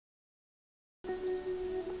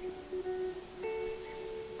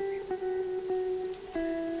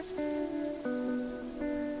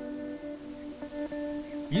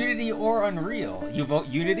Unity or Unreal? You vote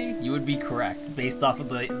Unity? You would be correct, based off of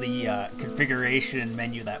the configuration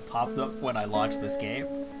menu that pops up when I launch this game.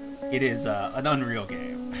 It is an Unreal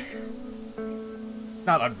game.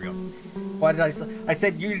 Not Unreal. Why did I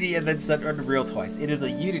said Unity and then said Unreal twice. It is a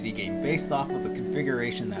Unity game based off of the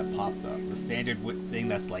configuration that popped up. The standard thing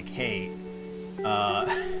that's like, hey,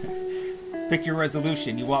 pick your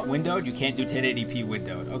resolution. You want windowed? You can't do 1080p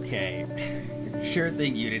windowed. Okay. Sure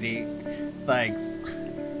thing, Unity. Thanks.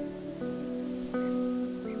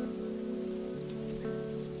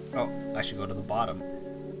 Oh, I should go to the bottom.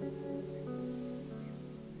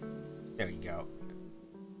 There you go.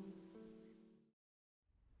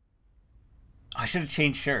 I should have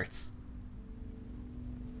changed shirts.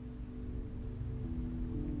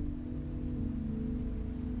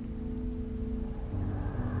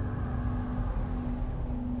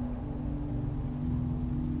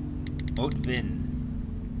 Vote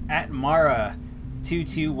Vin. At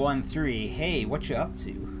Mara2213. Hey, what you up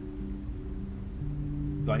to?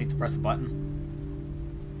 Do I need to press a button?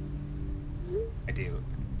 I do.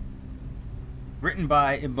 Written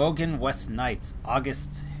by Imogen West Knights,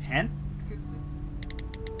 August 10th?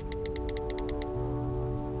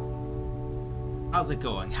 How's it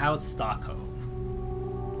going? How's Stockholm?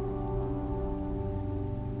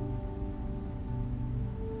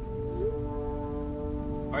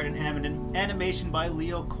 Art and animation by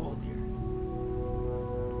Leo Collier.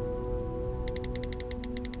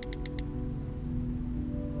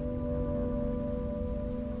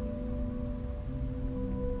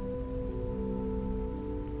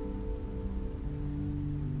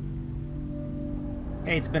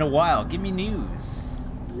 Hey, it's been a while. Give me news.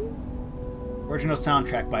 Original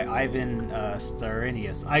soundtrack by Ivan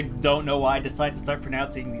Starinius. I don't know why I decided to start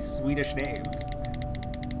pronouncing these Swedish names.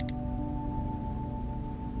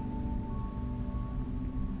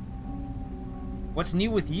 What's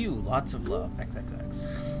new with you? Lots of love.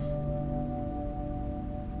 XXX.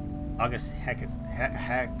 August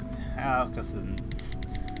Hackerson.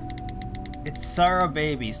 It's Sarah,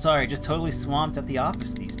 baby. Sorry, just totally swamped at the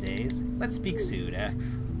office these days. Let's speak soon,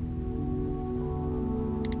 X.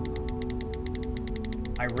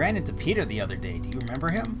 I ran into Peter the other day. Do you remember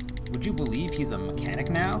him? Would you believe he's a mechanic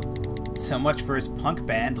now? So much for his punk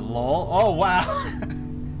band, lol. Oh, wow.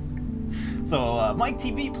 So, Mike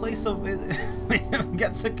TV plays some...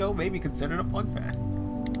 gets to go, maybe considered a punk band.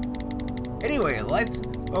 Anyway, life's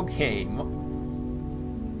okay.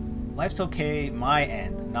 Life's okay, my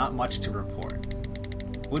end. Not much to report.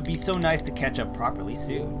 Would be so nice to catch up properly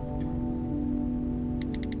soon.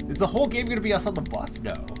 Is the whole game gonna be us on the bus?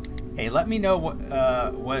 No. Hey, let me know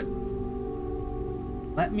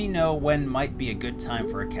let me know when might be a good time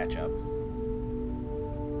for a catch-up.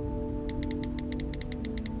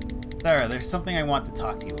 Sarah, there's something I want to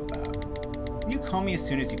talk to you about. Can you call me as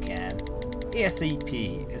soon as you can?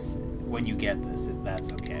 ASAP is when you get this, if that's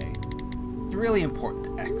okay. It's really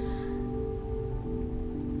important, X.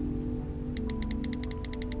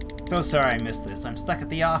 So sorry I missed this. I'm stuck at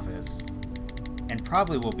the office. And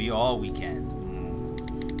probably will be all weekend.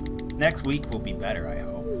 Next week will be better, I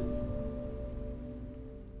hope.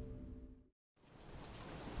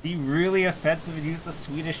 Be really offensive and use the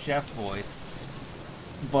Swedish chef voice.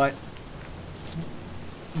 But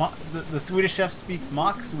the Swedish chef speaks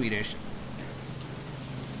mock Swedish.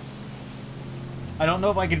 I don't know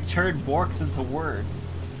if I can turn Borks into words.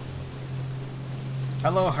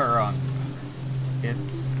 Hello, Hurong.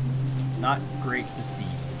 It's not great to see you,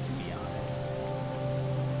 to be honest.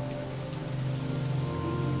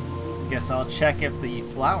 Guess I'll check if the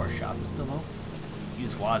flower shop is still open.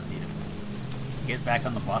 Use WASD to get back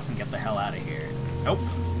on the bus and get the hell out of here. Nope.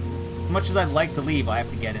 As much as I'd like to leave, I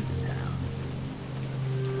have to get into town.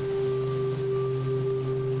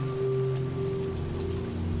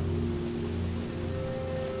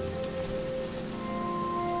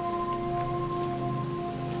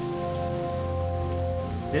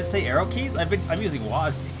 Did it say arrow keys? I'm using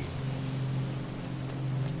WASD.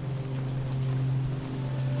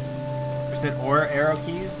 Or said or arrow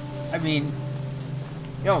keys? I mean,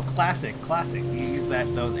 yo, classic. You use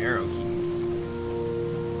those arrow keys.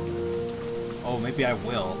 Oh, maybe I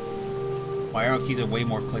will. My arrow keys are way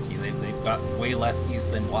more clicky. They've got way less use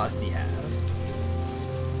than WASD has.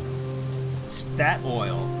 Stat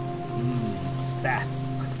oil. Stats.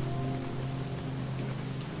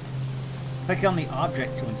 Click on the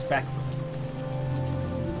object to inspect them.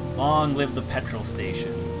 Long live the petrol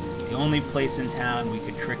station. The only place in town we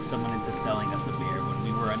could trick someone into selling us a beer when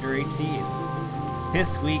we were under 18.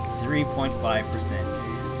 This week, 3.5%.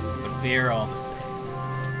 But beer all the same.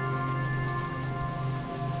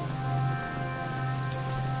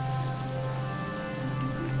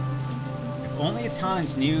 only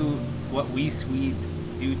Italians knew what we Swedes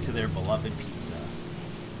do to their beloved pizza.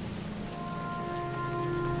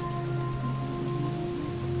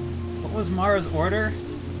 What was Maria's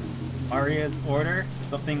order?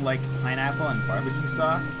 Something like pineapple and barbecue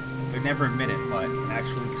sauce? I would never admit it, but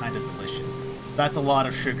actually kind of delicious. That's a lot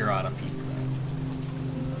of sugar on a pizza.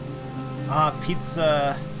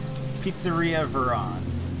 Pizzeria Veron.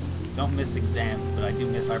 Don't miss exams, but I do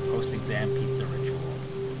miss our post-exam pizza ritual.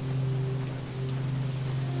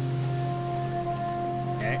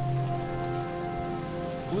 Okay.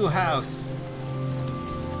 Blue house.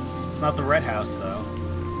 Not the red house, though.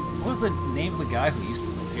 What was the name of the guy who used to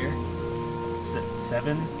live here?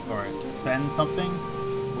 Seven? Or Sven something?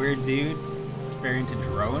 Weird dude. Very into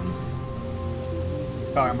drones.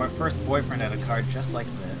 Oh, my first boyfriend had a car just like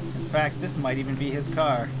this. In fact, this might even be his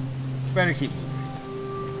car. Better keep moving.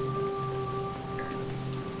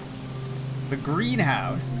 The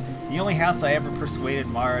greenhouse. The only house I ever persuaded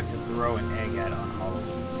Mara to throw an egg at on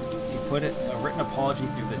Halloween. She put a written apology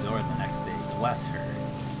through the door the next day. Bless her.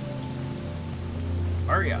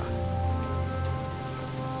 Maria.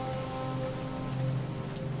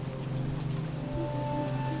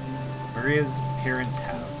 Maria's parents'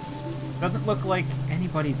 house. Doesn't look like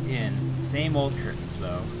anybody's in. Same old curtains,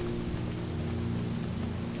 though.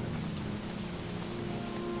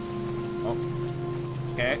 Oh.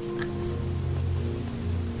 Okay.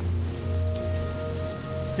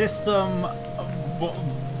 System...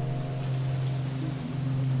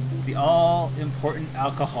 the all-important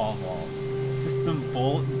alcohol vault. System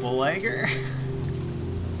Bullager?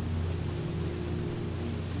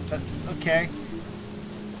 That's okay.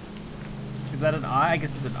 Is that an I? I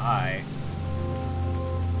guess it's an I.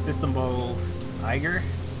 System Iger?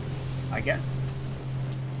 I guess.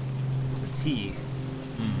 It's a T.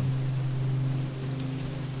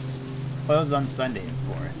 Closed on Sunday,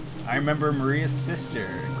 of course. I remember Maria's sister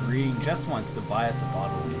agreeing just once to buy us a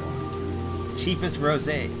bottle of wine. The cheapest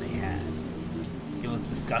rosé they had. It was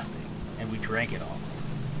disgusting, and we drank it all.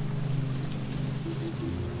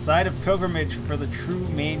 Side of pilgrimage for the true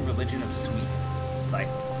main religion of Sweden,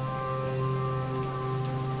 cycling.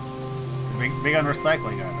 Big on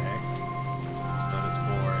recycling, are they? Notice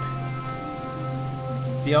board.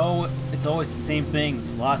 It's always the same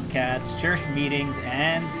things. Lost cats, church meetings,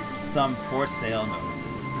 and some for sale notices.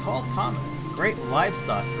 Call Thomas. Great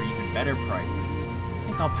livestock for even better prices. I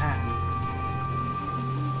think I'll pass.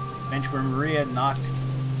 Bench where Maria knocked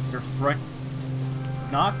her front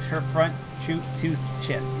tooth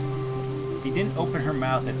chipped. He didn't open her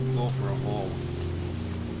mouth at school for a whole week.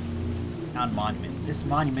 Town monument. This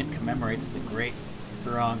monument commemorates the Great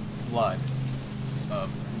Huron Flood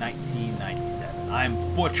of 1997. I'm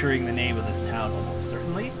butchering the name of this town almost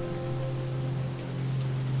certainly.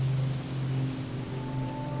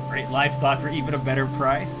 Great livestock for even a better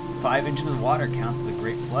price. 5 inches of water counts as a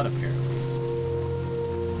great flood, apparently.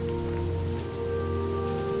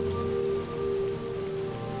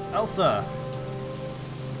 Elsa!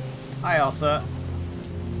 Hi, Elsa.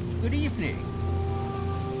 Good evening.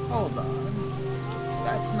 Hold on.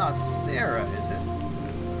 That's not Sarah, is it?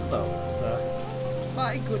 Hello, Elsa.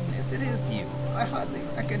 My goodness, it is you. I hardly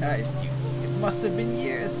recognized you. It must have been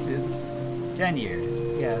years since... 10 years,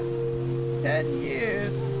 yes. 10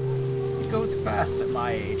 years. It goes fast at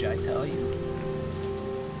my age, I tell you.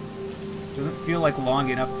 Doesn't feel like long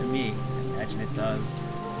enough to me. I imagine it does.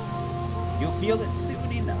 You'll feel it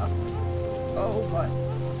soon enough. Oh, but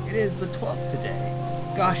it is the 12th today.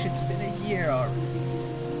 Gosh, it's been a year already.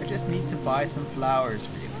 I just need to buy some flowers,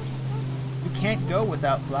 really. You can't go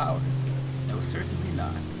without flowers. No, certainly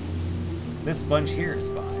not. This bunch here is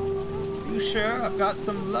fine. You sure? I've got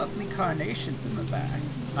some lovely carnations in the bag.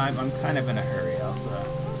 I'm kind of in a hurry, Elsa.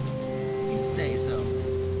 If you say so.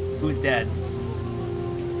 Who's dead?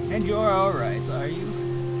 And you're alright, are you?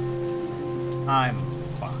 I'm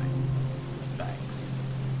fine. Thanks.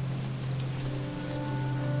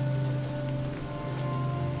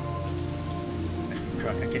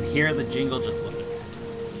 I can hear the jingle just looking at it.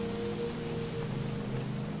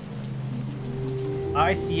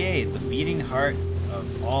 ICA, the beating heart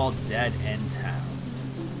of all dead end towns.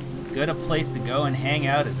 As good a place to go and hang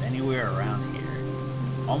out as anywhere around here.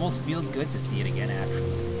 Almost feels good to see it again,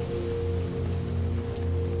 actually.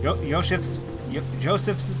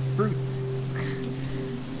 Joseph's Fruit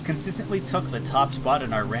consistently took the top spot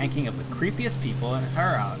in our ranking of the creepiest people in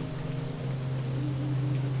Huron.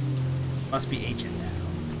 Must be ancient now.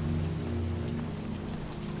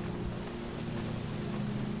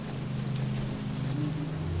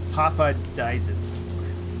 Papa Dysits.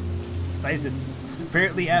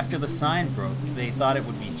 Apparently after the sign broke, they thought it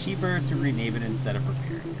would be cheaper to rename it instead of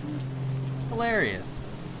repairing it. Hilarious.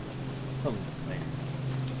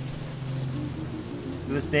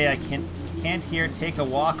 To this day, I can't hear Take a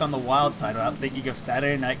Walk on the Wild Side without thinking of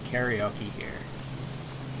Saturday night karaoke here.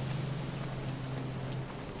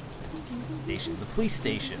 The police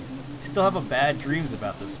station. I still have bad dreams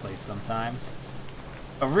about this place sometimes.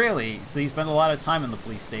 Oh really? So you spend a lot of time in the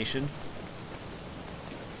police station?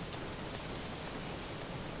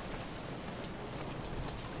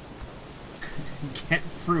 Get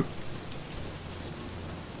fruit.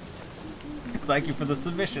 Thank you for the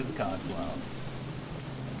submissions, Cogswell.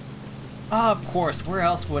 Ah, of course, where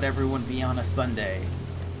else would everyone be on a Sunday?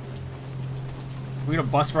 We gonna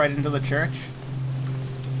bus right into the church?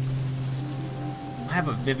 I have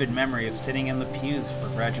a vivid memory of sitting in the pews for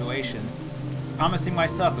graduation, promising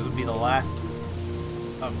myself it would be the last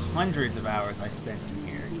of hundreds of hours I spent in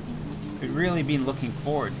here. I'd really been looking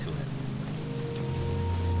forward to it.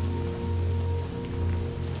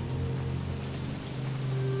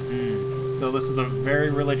 So this is a very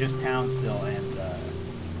religious town still, and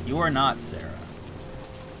you are not, Sarah.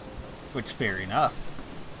 Which, fair enough.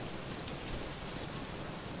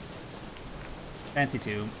 Fancy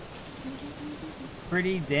too.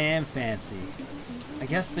 Pretty damn fancy. I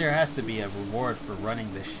guess there has to be a reward for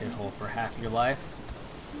running this shithole for half your life.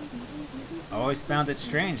 I always found it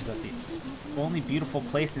strange that the only beautiful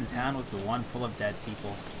place in town was the one full of dead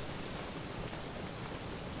people.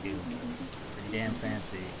 Ew. Pretty damn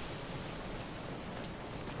fancy.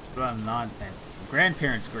 But I'm non-fancy.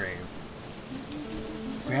 Grandparents' grave.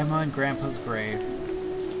 Grandma and Grandpa's grave.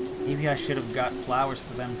 Maybe I should have got flowers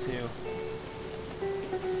for them too.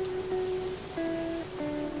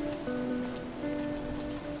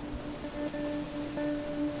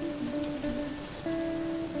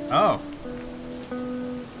 Oh.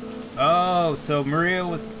 Oh, so Maria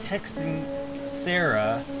was texting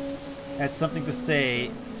Sarah, had something to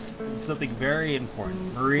say, something very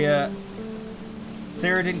important.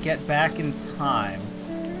 Sarah didn't get back in time.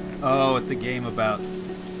 Oh, it's a game about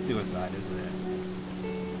suicide, isn't it?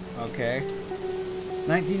 Okay.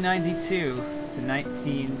 1992 to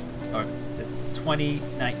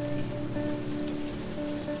 2019.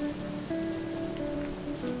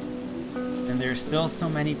 And there's still so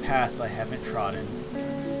many paths I haven't trodden.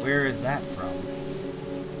 Where is that from?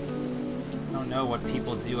 I don't know what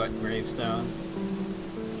people do at gravestones.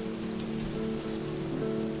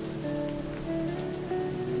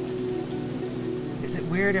 Is it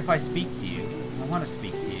weird if I speak to you? I want to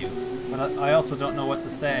speak to you, but I also don't know what to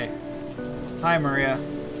say. Hi, Maria.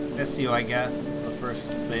 Miss you, I guess, is the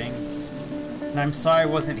first thing. And I'm sorry I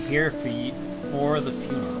wasn't here for the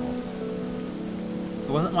funeral. It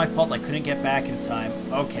wasn't my fault I couldn't get back in time.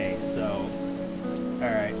 Okay, so...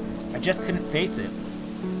 Alright. I just couldn't face it.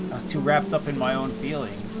 I was too wrapped up in my own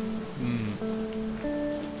feelings.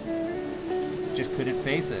 Just couldn't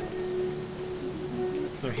face it.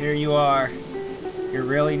 So here you are. You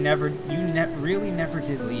really never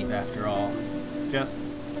did leave after all.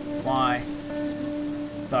 Just why?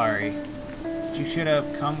 Sorry. You should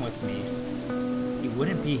have come with me. You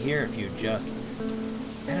wouldn't be here if you just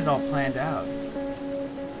had it all planned out.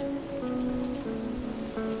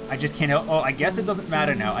 I just can't help. Oh, I guess it doesn't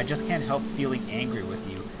matter now. I just can't help feeling angry with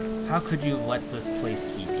you. How could you have let this place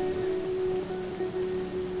keep you?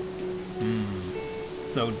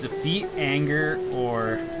 So defeat anger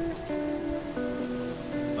or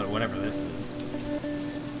whatever this is.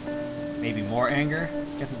 Maybe more anger?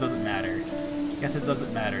 Guess it doesn't matter. Guess it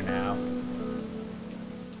doesn't matter now.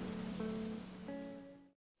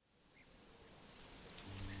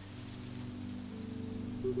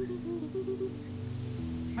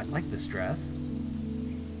 I like this dress.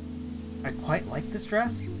 I quite like this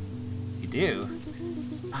dress? You do?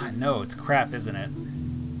 Ah, no, it's crap, isn't it?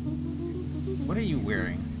 What are you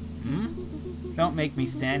wearing? Don't make me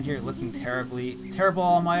stand here looking terrible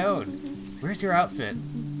on my own. Where's your outfit?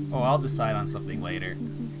 Oh, I'll decide on something later.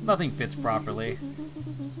 Nothing fits properly.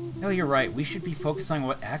 No, you're right. We should be focusing on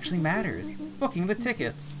what actually matters. Booking the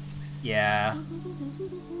tickets. Yeah.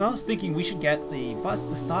 I was thinking we should get the bus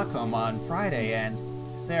to Stockholm on Friday and...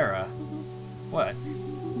 Sarah. What?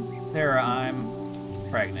 Sarah, I'm...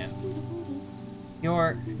 pregnant.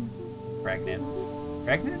 You're... pregnant.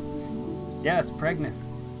 Pregnant? Yes, pregnant.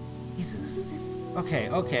 Jesus.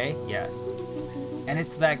 Okay, yes. And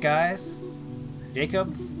it's that guy's?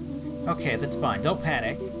 Jacob? Okay, that's fine. Don't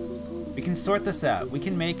panic. We can sort this out. We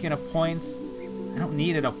can make an appointment. I don't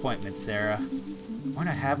need an appointment, Sarah. I want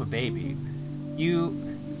to have a baby. You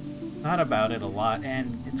thought about it a lot,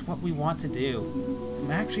 and it's what we want to do.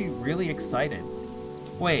 I'm actually really excited.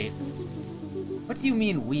 Wait. What do you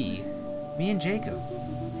mean we? Me and Jacob.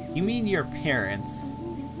 You mean your parents?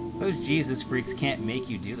 Those Jesus freaks can't make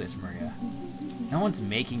you do this, Maria. No one's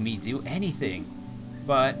making me do anything.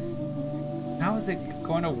 But how is it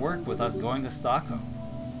going to work with us going to Stockholm? ...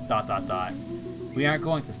 We aren't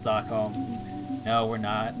going to Stockholm. No, we're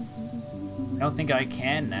not. I don't think I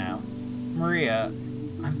can now. Maria,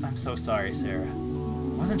 I'm so sorry, Sarah.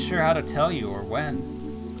 I wasn't sure how to tell you or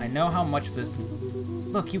when. I know how much this...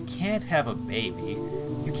 Look, you can't have a baby.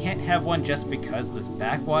 You can't have one just because this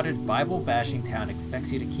backwatered, Bible-bashing town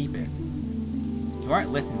expects you to keep it. You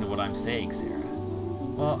aren't listening to what I'm saying, Sarah.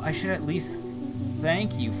 Well, I should at least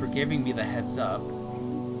thank you for giving me the heads up.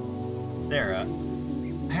 Sarah,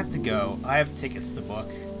 I have to go. I have tickets to book.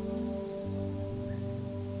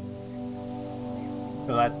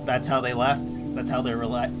 So that's how they left? That's how their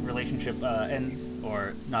relationship ends?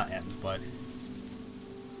 Or not ends, but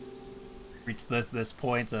reached this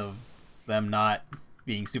point of them not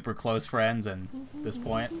being super close friends and this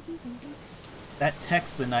point. That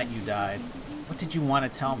text the night you died, what did you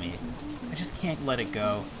want to tell me? I just can't let it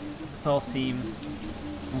go. This all seems...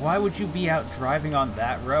 Why would you be out driving on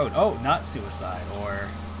that road? Oh, not suicide, or...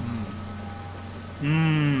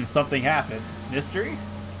 something happens. Mystery?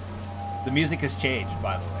 The music has changed,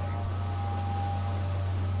 by the way.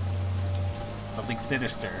 Something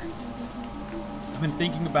sinister. I've been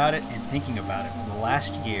thinking about it and thinking about it for the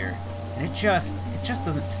last year, and it just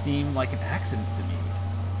doesn't seem like an accident to me.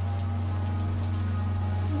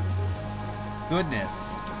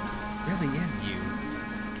 Goodness, it really is you.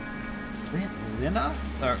 Lena?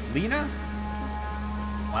 Or Lena?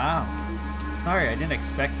 Wow. Sorry, I didn't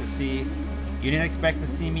expect to see... You didn't expect to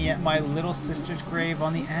see me at my little sister's grave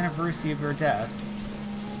on the anniversary of your death.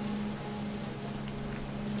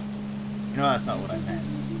 You know that's not what I meant.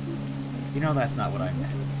 You know that's not what I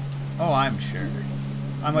meant. Oh, I'm sure.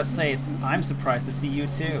 I must say, I'm surprised to see you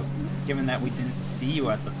too, given that we didn't see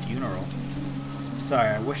you at the funeral. I'm sorry,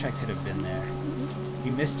 I wish I could have been there.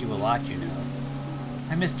 We missed you a lot, you know.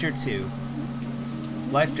 I missed her too.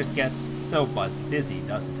 Life just gets so busy,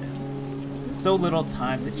 doesn't it? So little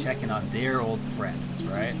time to check in on dear old friends,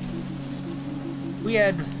 right? We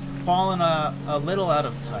had fallen a little out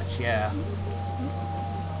of touch, yeah.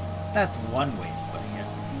 That's one way of putting it.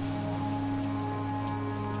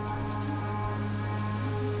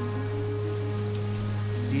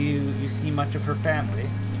 Do you see much of her family?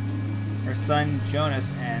 Her son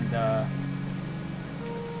Jonas and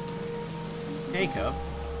Jacob.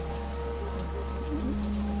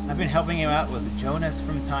 I've been helping him out with Jonas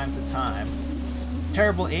from time to time.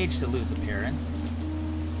 Terrible age to lose a parent.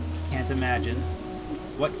 Can't imagine.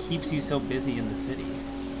 What keeps you so busy in the city?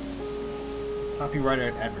 Copywriter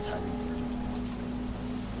at advertising firm.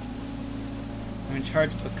 I'm in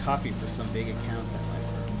charge of the copy for some big accounts at my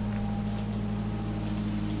firm.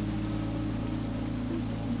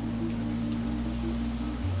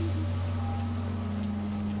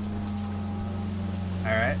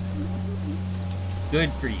 Alright.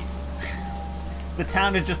 Good for you. The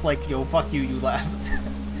town is just like, yo, fuck you, you left.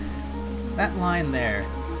 That line there.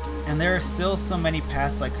 And there are still so many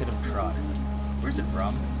paths I could have trodden. Where's it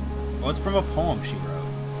from? Well, it's from a poem she wrote.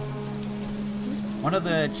 One of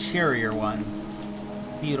the cheerier ones.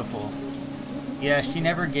 Beautiful. Yeah, she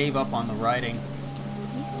never gave up on the writing.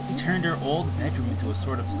 She turned her old bedroom into a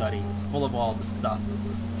sort of study. It's full of all the stuff.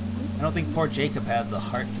 I don't think poor Jacob had the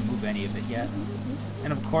heart to move any of it yet.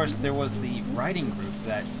 And of course, there was the writing group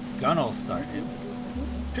that Gunnel started.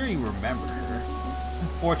 I'm sure you remember her.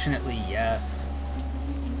 Unfortunately, yes.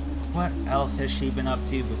 What else has she been up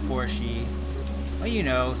to before she... Well, you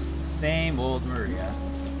know, same old Maria.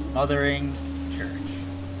 Mothering, church.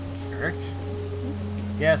 Church?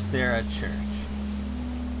 Yes, Sarah, church.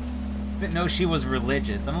 Didn't know she was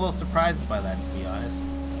religious. I'm a little surprised by that, to be honest.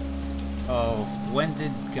 Oh, when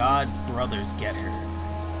did God Brothers get her?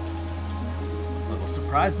 A little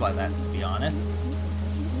surprised by that, to be honest.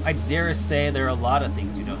 I dare say there are a lot of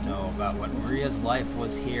things you don't know about what Maria's life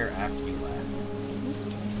was here after you left.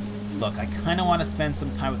 Look, I kind of want to spend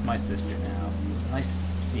some time with my sister now. It was nice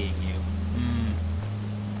seeing you.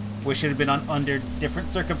 Wish it had been under different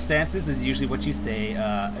circumstances is usually what you say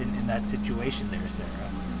in that situation there, Sarah.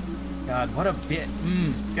 God, what a bit.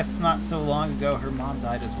 Guess not so long ago her mom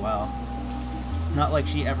died as well. Not like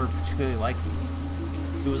she ever particularly liked me.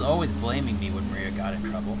 She was always blaming me when Maria got in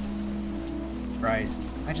trouble. Christ,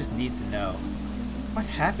 I just need to know. What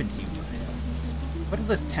happened to you, Maria? What did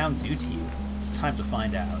this town do to you? It's time to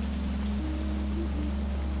find out.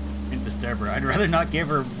 Didn't disturb her. I'd rather not give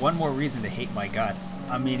her one more reason to hate my guts.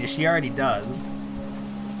 I mean, if she already does.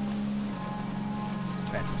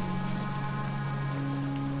 Gratitude.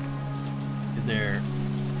 Is there...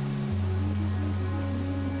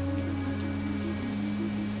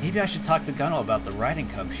 Maybe I should talk to Gunnel about the riding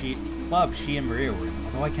club she and Maria were in,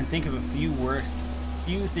 although I can think of a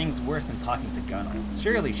few things worse than talking to Gunnel.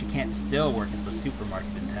 Surely she can't still work at the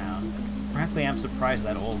supermarket in town. Frankly, I'm surprised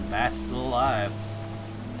that old bat's still alive.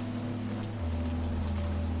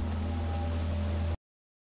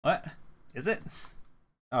 What? Is it?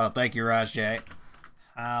 Oh, thank you, Raj J.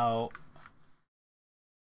 How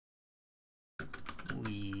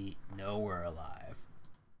we know we're alive.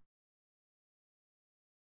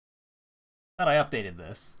 Thought I updated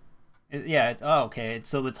this. Oh, okay.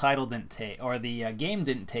 So the title didn't take, or the game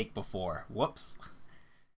didn't take before. Whoops.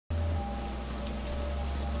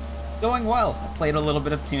 Going well. I played a little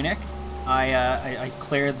bit of Tunic. I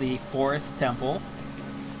cleared the Forest Temple.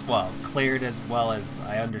 Well, cleared as well as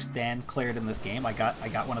I understand cleared in this game. I got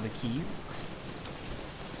one of the keys.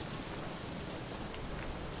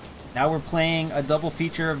 Now we're playing a double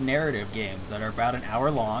feature of narrative games that are about an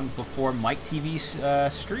hour long before Mike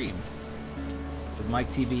TV's stream. Because Mike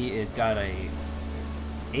TV has got a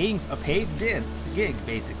paid gig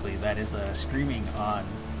basically that is streaming on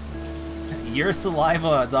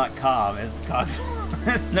yoursaliva.com as Cox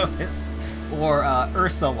has noticed, or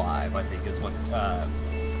Ursa Live, I think is what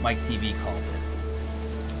Mike TV called it.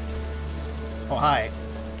 Oh, hi.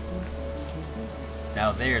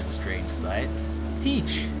 Now there's a strange sight.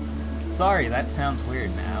 Teach! Sorry, that sounds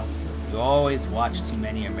weird now. You always watch too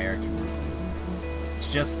many American movies.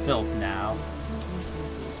 It's just Philp now.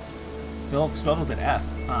 Philip spelled with an F,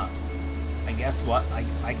 huh? I can guess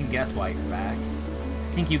why you're back.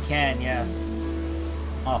 I think you can, yes.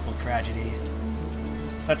 Awful tragedy.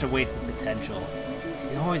 Such a waste of potential.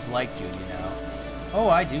 We always liked you, you know. Oh,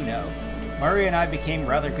 I do know. Murray and I became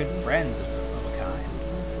rather good friends of a kind.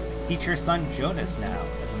 I teach her son Jonas now,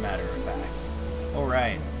 as a matter of fact. Oh,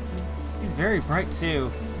 right. He's very bright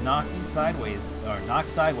too. Knocked sideways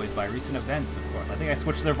by recent events, of course. I think I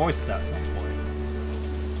switched their voices at some point.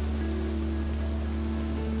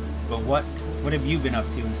 But what have you been up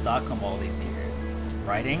to in Stockholm all these years?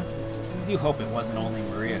 Writing? I do hope it wasn't only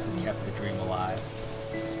Maria who kept the dream alive.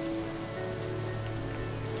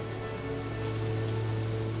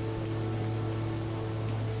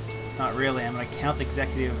 Not really. I'm an account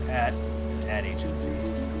executive at an ad agency.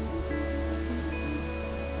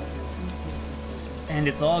 And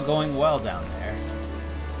it's all going well down there.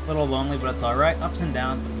 A little lonely, but it's alright. Ups and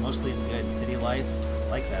downs, but mostly it's good. City life is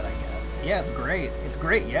like that, I guess. Yeah, it's great. It's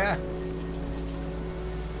great, yeah.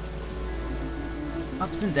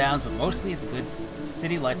 Ups and downs, but mostly it's good.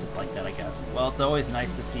 City life is like that, I guess. Well, it's always nice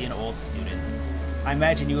to see an old student. I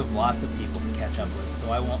imagine you have lots of people to catch up with, so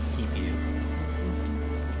I won't keep you.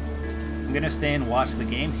 I'm gonna stay and watch the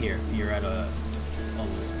game here if you're at a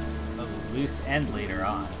loose end later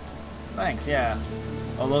on. Thanks, yeah.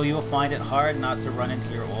 Although you'll find it hard not to run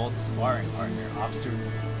into your old sparring partner, Officer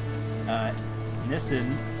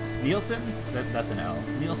Nielsen? That's an L.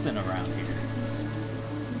 Nielsen around here.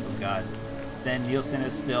 Oh god. Then Nielsen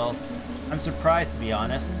is still... I'm surprised, to be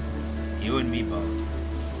honest. You and me both.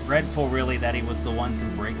 Dreadful, really, that he was the one to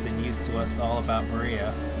break the news to us all about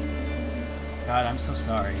Maria. God, I'm so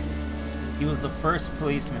sorry. He was the first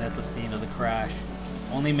policeman at the scene of the crash.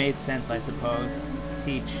 Only made sense, I suppose.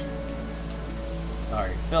 Teach.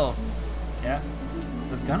 Sorry, Phil. Yes?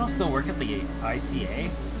 Does Gunnel still work at the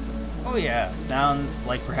ICA? Oh yeah, sounds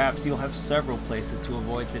like perhaps you'll have several places to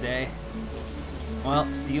avoid today. Well,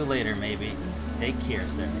 see you later, maybe. Take care,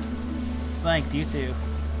 sir. Thanks, you too.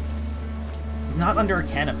 He's not under a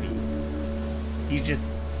canopy. He's just...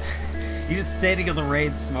 he's just standing in the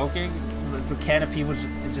rain smoking. The canopy was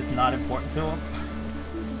just not important to him.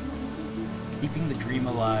 Keeping the dream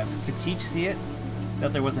alive. Could Teach see it?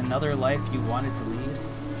 That there was another life you wanted to lead?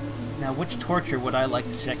 Now, which torture would I like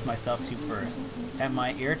to check myself to first? Have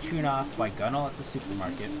my ear tuned off by Gunnel at the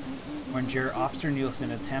supermarket, or endure Officer Nielsen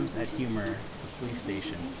attempts at humor at the police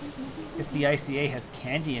station? Guess the ICA has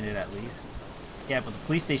candy in it at least. Yeah, but the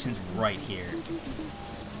police station's right here.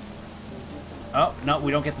 Oh, no,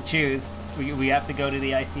 we don't get to choose. We have to go to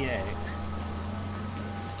the ICA.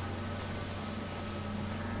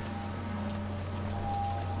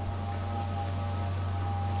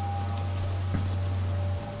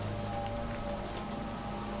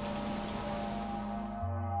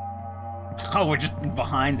 Oh, we're just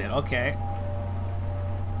behind it. Okay.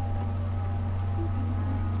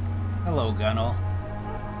 Hello, Gunnel.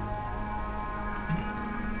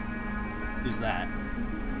 Who's that?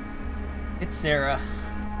 It's Sarah.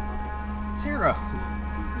 Sarah who?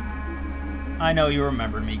 I know you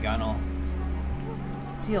remember me, Gunnel.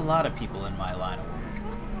 I see a lot of people in my line of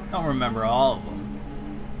work. Don't remember all of them.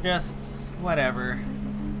 Just whatever.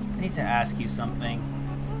 I need to ask you something.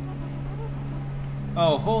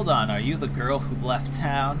 Oh, hold on, are you the girl who left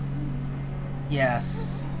town?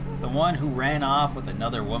 Yes. The one who ran off with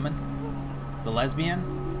another woman? The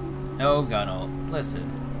lesbian? No, Gunnel, listen.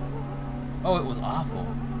 Oh, it was awful.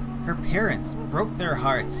 Her parents broke their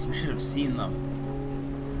hearts. You should have seen them.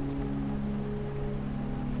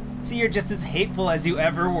 See, you're just as hateful as you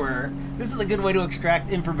ever were. This is a good way to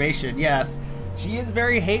extract information, yes. She is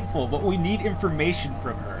very hateful, but we need information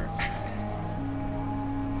from her.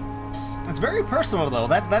 It's very personal, though.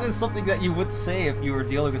 That is something that you would say if you were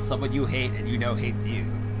dealing with someone you hate and you know hates you.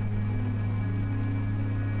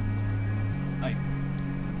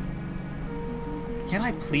 Can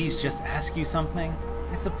I please just ask you something?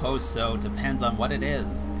 I suppose so. Depends on what it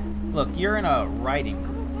is. Look, you're in a writing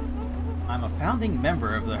group. I'm a founding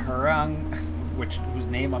member of the Harang, whose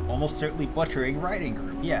name I'm almost certainly butchering, writing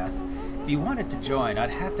group, yes. If you wanted to join,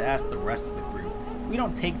 I'd have to ask the rest of the group. We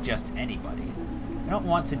don't take just anybody. I don't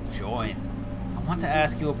want to join. I want to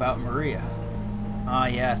ask you about Maria. Ah,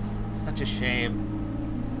 yes. Such a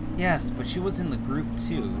shame. Yes, but she was in the group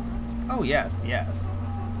too. Oh, yes, yes.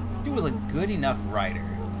 She was a good enough writer.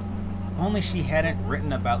 Only she hadn't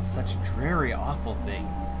written about such dreary, awful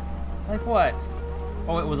things. Like what?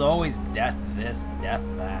 Oh, it was always death this, death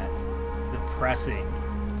that. Depressing.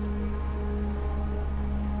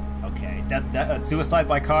 Okay, suicide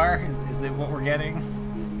by car? Is it what we're getting?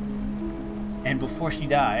 And before she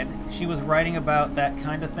died, she was writing about that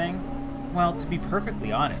kind of thing? Well, to be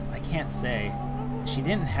perfectly honest, I can't say. She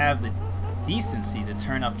didn't have the decency to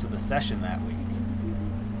turn up to the session that week.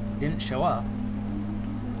 Didn't show up.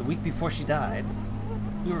 The week before she died,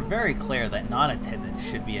 we were very clear that non-attendance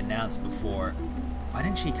should be announced before. Why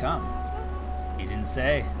didn't she come? He didn't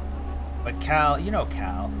say. But Cal, you know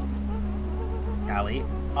Cal. Callie,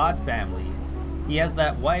 odd family. He has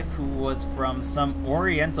that wife who was from some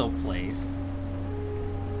oriental place.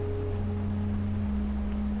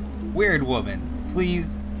 Weird woman.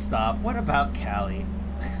 Please stop. What about Callie?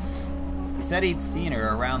 He said he'd seen her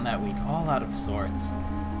around that week, all out of sorts.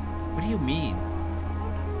 What do you mean?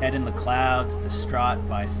 Head in the clouds, distracted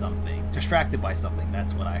by something,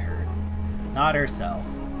 that's what I heard. Not herself.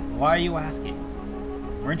 Why are you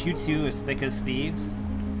asking? Weren't you two as thick as thieves?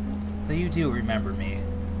 So you do remember me.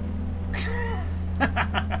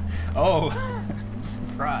 Oh,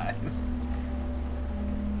 surprise.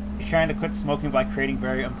 He's trying to quit smoking by creating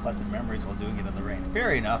very unpleasant memories while doing it in the rain.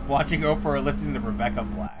 Fair enough, watching Oprah or listening to Rebecca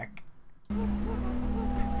Black.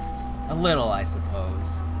 A little, I suppose.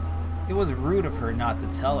 It was rude of her not to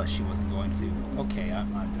tell us she wasn't going to. Okay,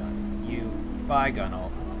 I'm done. You. Bye,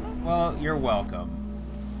 Gunnel. Well, you're welcome.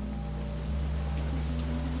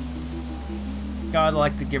 God, I'd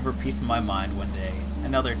like to give her peace of my mind one day.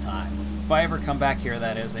 Another time. If I ever come back here,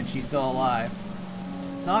 that is, and she's still alive.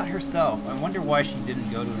 Not herself. I wonder why she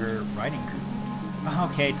didn't go to her writing group.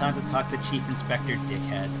 Okay, time to talk to Chief Inspector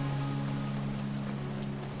Dickhead.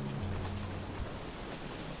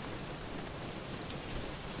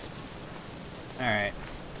 Alright.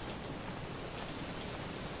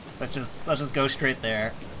 Let's just go straight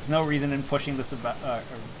there. There's no reason in pushing this about or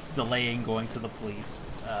delaying going to the police,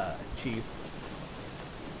 chief.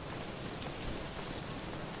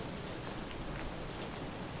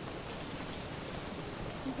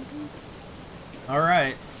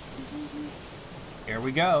 Alright. Here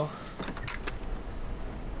we go.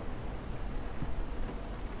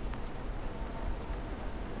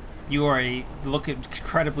 You look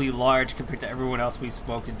incredibly large compared to everyone else we've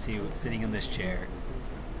spoken to sitting in this chair.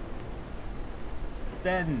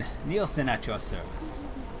 Sten Nielsen at your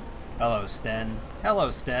service. Hello, Sten. Hello,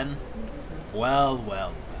 Sten. Well, well,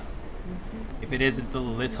 well. If it isn't the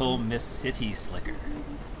little Miss City Slicker.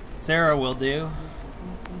 Sarah will do.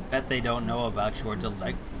 Bet they don't know about your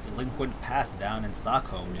delinquent past down in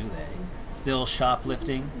Stockholm, do they? Still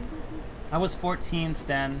shoplifting? I was 14,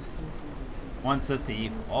 Sten. Once a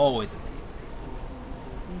thief, always a thief, they say.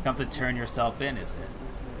 Come to turn yourself in, is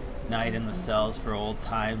it? Night in the cells for old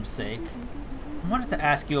time's sake? I wanted to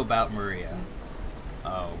ask you about Maria.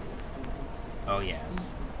 Oh. Oh,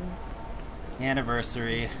 yes. The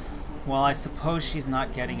anniversary. Well, I suppose she's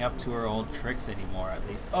not getting up to her old tricks anymore, at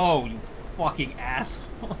least. Oh, you fucking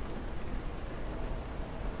asshole.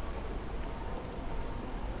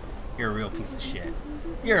 You're a real piece of shit.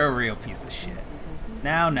 You're a real piece of shit.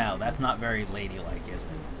 Now, that's not very ladylike, is it?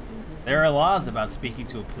 There are laws about speaking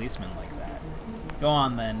to a policeman like that. Go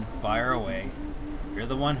on then, fire away. You're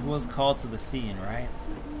the one who was called to the scene, right?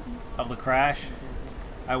 Of the crash?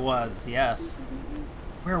 I was, yes.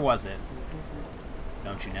 Where was it?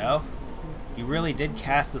 Don't you know? You really did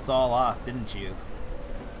cast us all off, didn't you?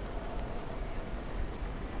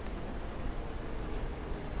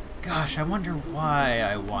 Gosh, I wonder why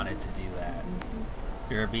I wanted to do that.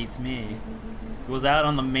 Sure beats me. It was out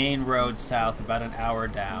on the main road south, about an hour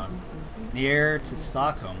down. Nearer to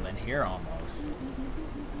Stockholm than here, almost.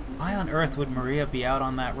 Why on earth would Maria be out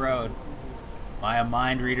on that road? Am I a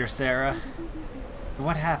mind reader, Sarah?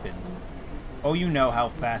 What happened? Oh, you know how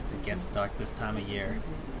fast it gets dark this time of year.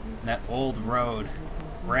 And that old road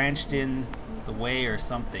branched in the way or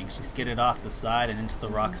something. She skidded off the side and into the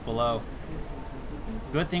rocks below.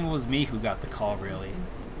 Good thing it was me who got the call, really.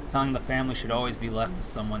 Telling the family should always be left to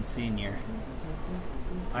someone senior.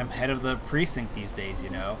 I'm head of the precinct these days, you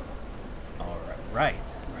know. Alright, right.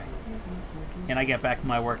 Can I get back to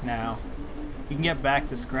my work now? You can get back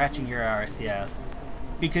to scratching your RCS.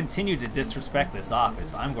 If you continue to disrespect this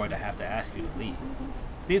office, I'm going to have to ask you to leave.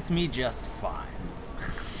 Suits me just fine.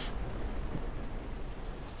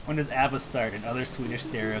 When does ABBA start and other Swedish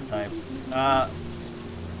stereotypes? I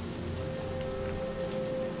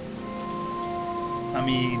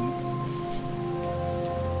mean...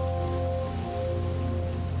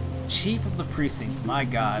 Chief of the precinct, my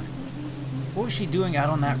god. What was she doing out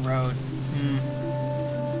on that road?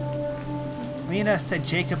 Lena said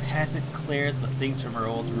Jacob hasn't cleared the things from her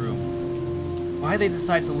old room. Why they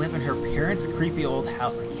decide to live in her parents' creepy old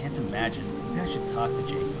house, I can't imagine. Maybe I should talk to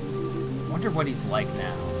Jacob. Wonder what he's like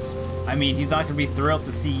now. I mean, he's not gonna be thrilled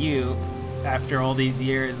to see you after all these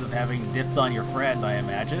years of having dipped on your friend, I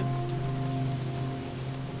imagine.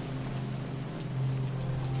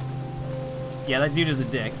 Yeah, that dude is a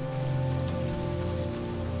dick.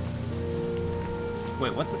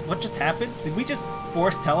 Wait, what just happened? Did we just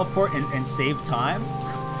force teleport and save time?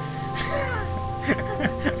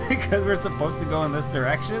 Because we're supposed to go in this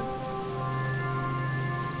direction?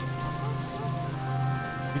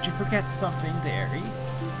 Did you forget something, Derry?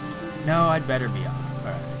 No, I'd better be off.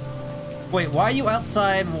 Alright. Wait, why are you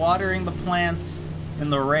outside watering the plants in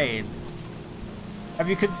the rain? Have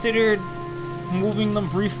you considered moving them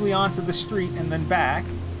briefly onto the street and then back?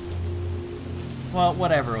 Well,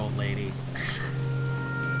 whatever, old lady.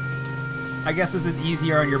 I guess this is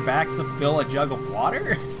easier on your back to fill a jug of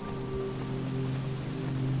water?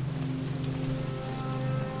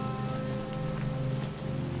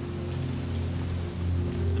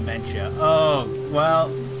 Dementia. Oh,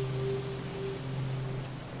 well...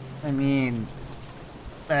 I mean...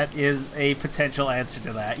 That is a potential answer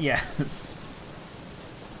to that, yes.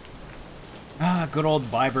 Ah, good old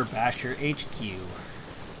Biber Basher HQ.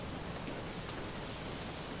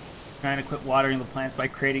 Trying to quit watering the plants by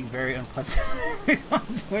creating very unpleasant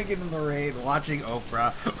swinging in the rain, watching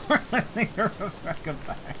Oprah, or letting her Rebecca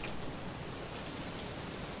back.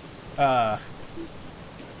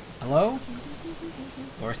 Hello?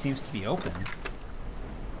 Door seems to be open.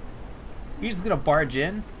 You're just gonna barge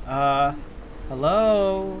in?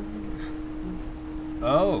 Hello?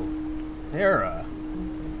 Oh, Sarah.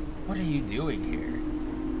 What are you doing here?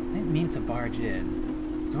 I didn't mean to barge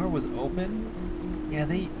in. The door was open? Yeah,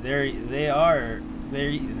 they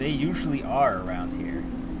usually are around here.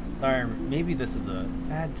 Sorry, maybe this is a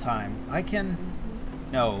bad time.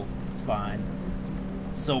 No, it's fine.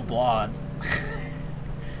 It's so blonde.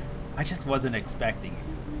 I just wasn't expecting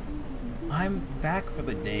you. I'm back for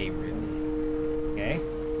the day, really. Okay?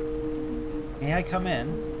 May I come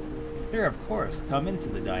in? Sure, of course. Come into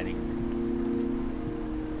the dining room.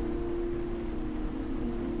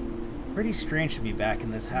 Pretty strange to be back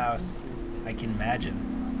in this house. I can imagine. ...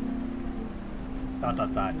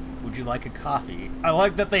 Would you like a coffee? I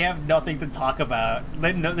like that they have nothing to talk about.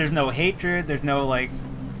 There's no hatred. There's no like.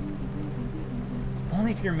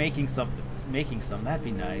 Only if you're making some, that'd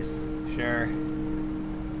be nice. Sure.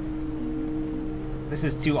 This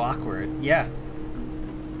is too awkward. Yeah.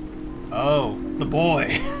 Oh, the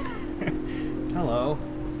boy. Hello.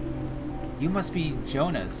 You must be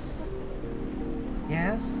Jonas.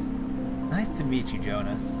 Yes? Nice to meet you,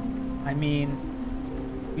 Jonas. I mean,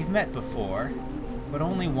 we've met before, but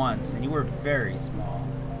only once, and you were very small.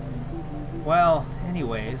 Well,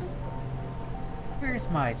 anyways, where's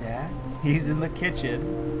my dad? He's in the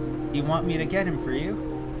kitchen. You want me to get him for you?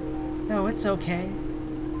 No, it's okay.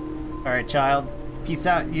 Alright, child. Peace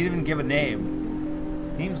out. You didn't even give a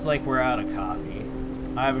name. Seems like we're out of coffee.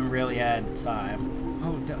 I haven't really had time.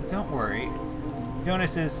 Oh, don't worry.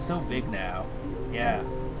 Jonas is so big now. Yeah,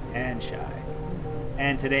 and shy.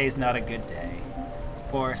 And today's not a good day. Of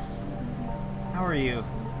course. How are you?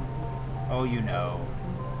 Oh, you know.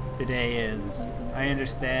 Today is. I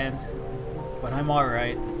understand. But I'm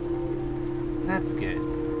alright. That's good.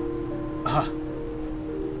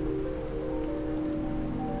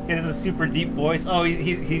 It is a super deep voice. Oh,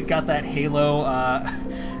 he's got that Halo,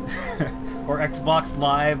 or Xbox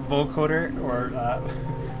Live vocoder, or,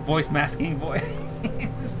 Voice masking voice.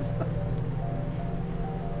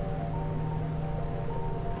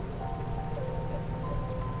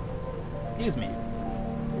 Excuse me.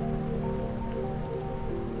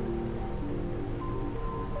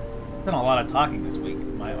 Done a lot of talking this week.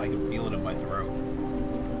 I can feel it in my throat.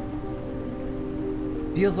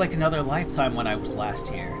 Feels like another lifetime when I was last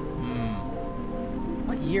here.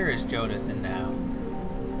 What year is Jonas in now?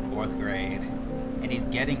 4th grade. And he's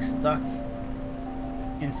getting stuck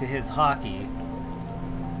into his hockey.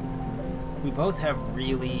 We both have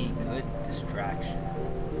really good distractions.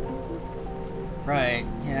 Right,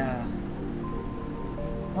 yeah.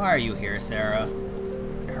 Why are you here, Sarah?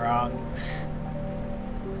 You're wrong.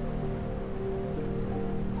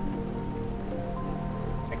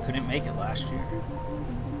 I couldn't make it last year.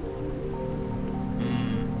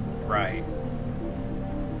 Right.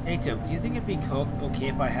 Jacob, do you think it'd be okay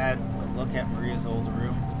if I had a look at Maria's old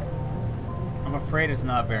room? I'm afraid it's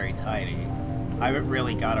not very tidy. I haven't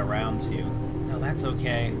really got around to. No, that's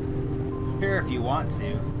okay. Sure, if you want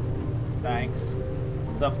to. Thanks.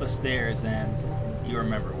 It's up the stairs, and you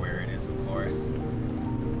remember where it is, of course.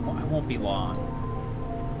 Well, I won't be long.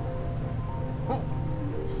 Oh.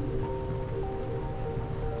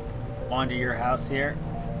 Wander your house here.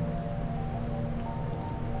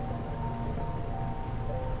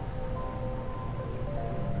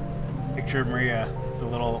 Picture of Maria, the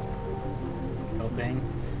little thing.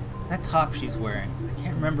 That top she's wearing. I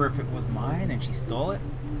can't remember if it was mine and she stole it,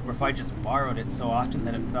 or if I just borrowed it so often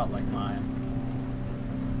that it felt like mine.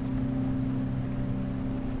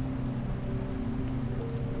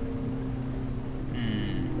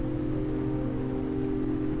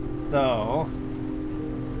 So...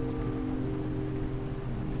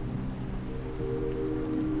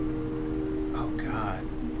 oh god.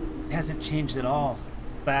 It hasn't changed at all.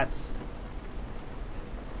 That's...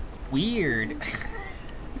 weird.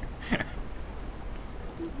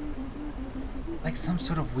 Like some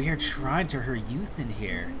sort of weird shrine to her youth in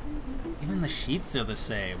here. Even the sheets are the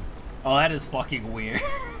same. Oh, that is fucking weird.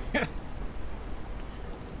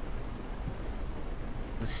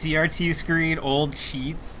 The CRT screen, old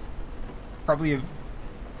sheets. Probably a...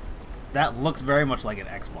 that looks very much like an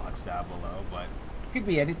Xbox down below, but it could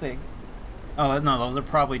be anything. Oh, no, those are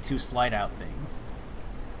probably 2 slide-out things.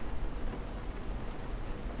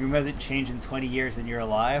 Your room hasn't changed in 20 years and you're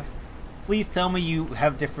alive? Please tell me you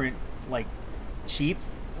have different, like,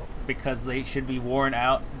 sheets, because they should be worn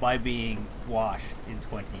out by being washed in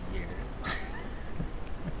 20 years.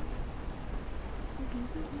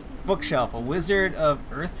 Bookshelf, A Wizard of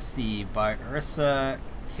Earthsea by Ursa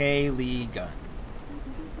K. Lee Gunn.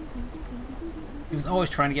 He was always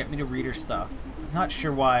trying to get me to read her stuff. I'm not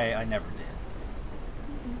sure why I never did.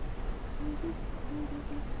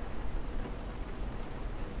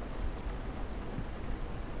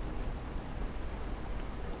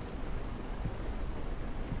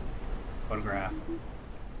 Photograph.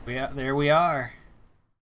 There we are.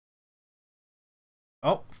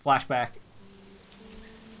 Oh, flashback.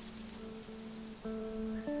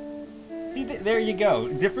 See, there you go.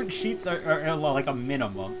 Different sheets are like a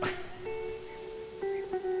minimum.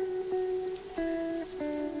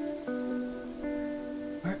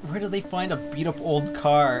 Where do they find a beat-up old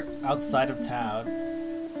car outside of town?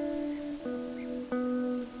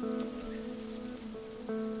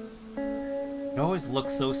 It always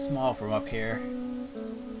looks so small from up here.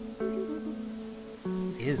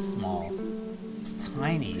 It is small. It's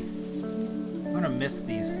tiny. I'm gonna miss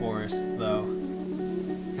these forests, though.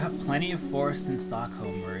 Got plenty of forest in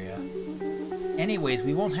Stockholm, Maria. Anyways,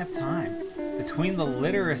 we won't have time. Between the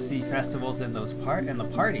literacy festivals and the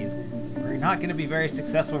parties, we're not gonna be very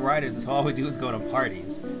successful writers if all we do is go to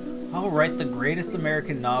parties. I'll write the greatest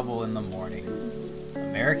American novel in the mornings.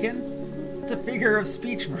 American? It's a figure of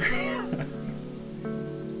speech, Maria.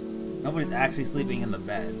 Nobody's actually sleeping in the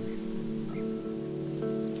bed.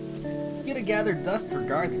 You gotta gather dust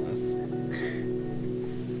regardless.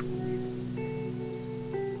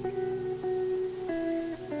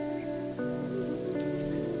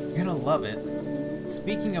 You're gonna love it.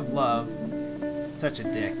 Speaking of love, such a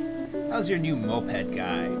dick. How's your new moped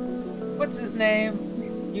guy? What's his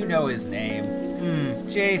name? You know his name.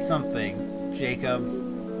 Jay something. Jacob.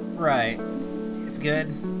 Right. It's good.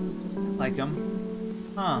 I like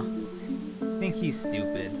him. Huh. Think he's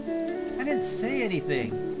stupid. I didn't say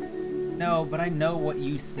anything. No, but I know what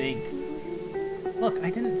you think. Look,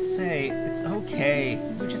 I didn't say it's okay.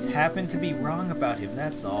 You just happen to be wrong about him,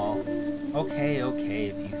 that's all. Okay,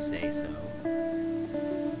 if you say so.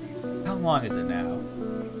 How long is it now?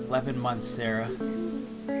 11 months, Sarah.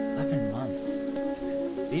 11 months.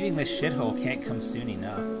 Leaving this shithole can't come soon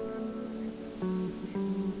enough.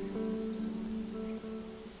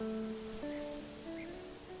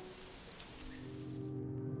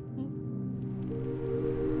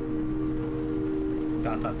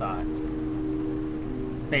 Dot dot dot.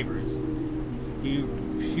 Papers.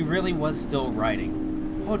 She really was still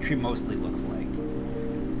writing. Poetry mostly looks like.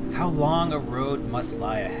 How long a road must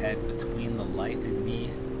lie ahead between the light and me.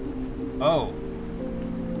 Oh.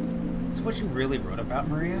 Is what you really wrote about,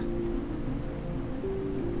 Maria?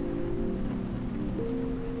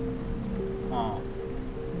 Oh.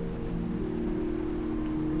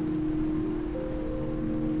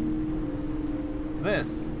 What's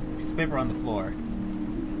this? Piece of paper on the floor.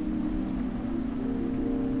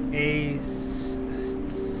 A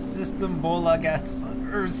system Bolagat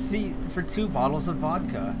receipt for 2 bottles of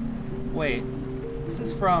vodka. Wait, this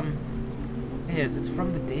is from... it's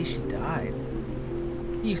from the day she died.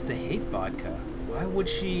 She used to hate vodka. Why would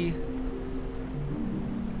she...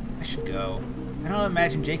 I should go. I don't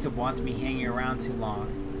imagine Jacob wants me hanging around too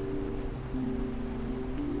long.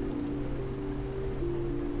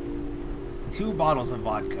 Two bottles of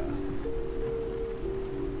vodka.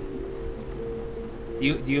 Do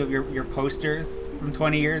you have your posters from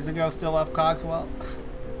 20 years ago still up, Cogswell?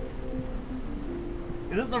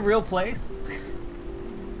 Is this a real place?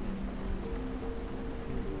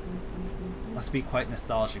 Must be quite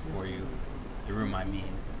nostalgic for you. The room, I mean.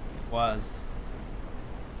 It was.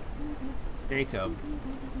 Jacob,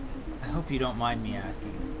 I hope you don't mind me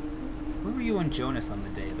asking. Where were you and Jonas on the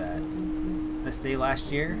day this day last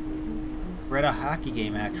year? We're at a hockey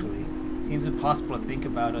game, actually. Seems impossible to think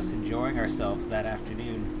about us enjoying ourselves that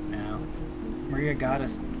afternoon now. Maria got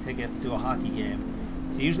us tickets to a hockey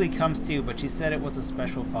game. She usually comes too, but she said it was a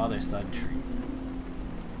special father-son treat.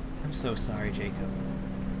 I'm so sorry, Jacob.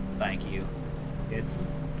 Thank you.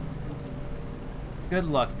 It's... Good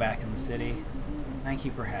luck back in the city. Thank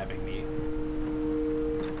you for having me.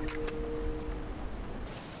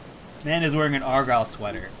 Man is wearing an Argyle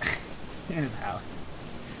sweater in his house.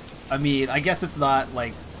 I mean, I guess it's not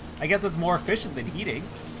like... I guess it's more efficient than heating.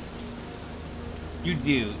 You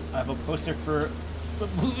do. I have a poster for the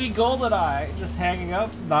movie GoldenEye just hanging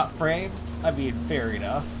up, not framed. I mean, fair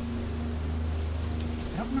enough.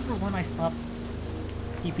 I don't remember when I stopped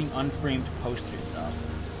keeping unframed posters up.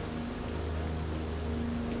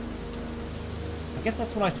 I guess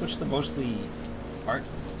that's when I switched to mostly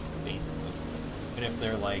art-based posters. But if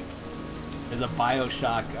they're like... There's a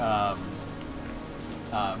Bioshock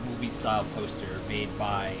movie-style poster made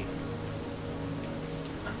by...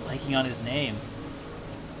 I'm blanking on his name.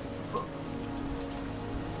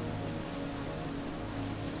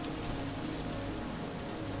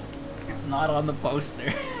 It's not on the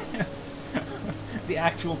poster. The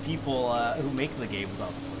actual people who make the game is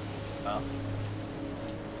on the poster. Well...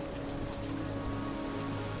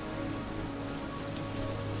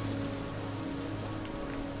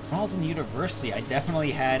 When I was in university, I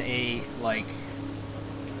definitely had a, like,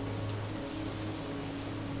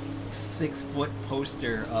 6-foot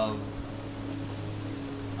poster of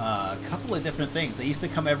a couple of different things. They used to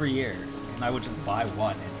come every year, and I would just buy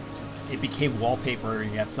one, and it became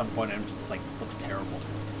wallpapering at some point, and I'm just like, this looks terrible.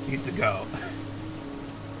 It needs to go.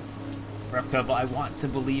 Refcov, I want to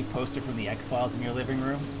believe poster from the X-Files in your living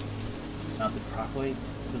room. Mounted properly.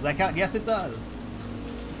 Does that count? Yes, it does.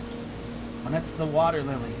 And that's the water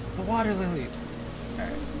lilies. The water lilies!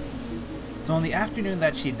 Alright. So on the afternoon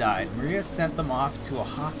that she died, Maria sent them off to a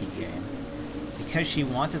hockey game. Because she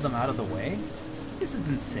wanted them out of the way? This is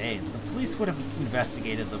insane. The police would have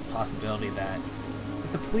investigated the possibility that...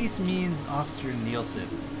 But the police means Officer Nielsen.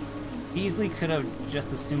 He easily could have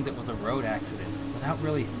just assumed it was a road accident, without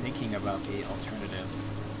really thinking about the alternatives.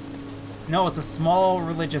 No, it's a small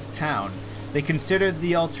religious town. They considered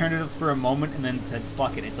the alternatives for a moment and then said,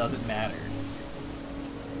 fuck it, it doesn't matter.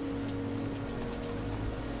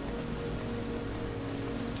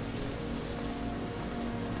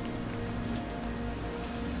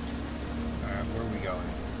 Alright, where are we going?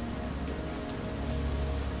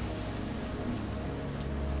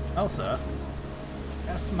 Elsa?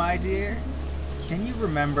 Yes, my dear? Can you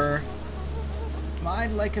remember?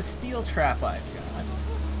 Mind like a steel trap I've got.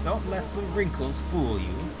 Don't let the wrinkles fool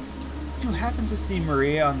you. Did you happen to see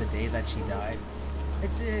Maria on the day that she died? I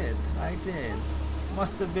did.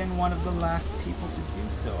 Must have been one of the last people to do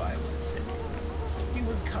so, I would say. She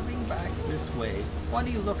was coming back this way.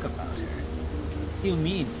 Funny look about her. You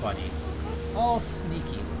mean funny? All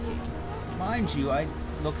sneaky looking. Mind you, I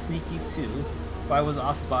look sneaky too, if I was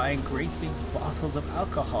off buying great big bottles of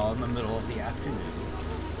alcohol in the middle of the afternoon.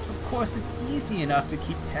 Of course, it's easy enough to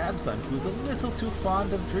keep tabs on who's a little too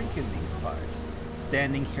fond of drinking these parts.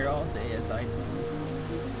 Standing here all day as I do.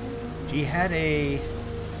 She had a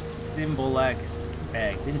thimble-lag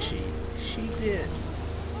bag, didn't she? She did.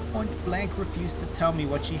 Point blank refused to tell me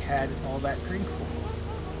what she had all that drink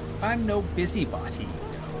for. I'm no busybody.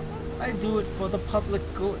 I do it for the public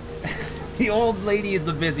good. The old lady is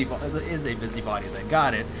is a busybody then.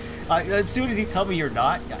 Got it. As soon as you tell me you're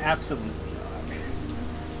not, yeah, absolutely not.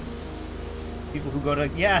 People who go to,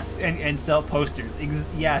 yes, and sell posters.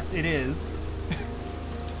 Yes, it is.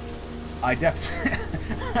 I definitely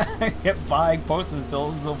I kept buying posters until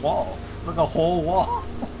it was a wall. Like a whole wall.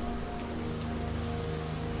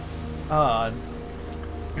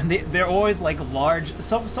 And they're always like large.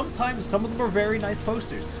 Sometimes some of them are very nice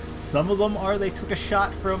posters. Some of them are they took a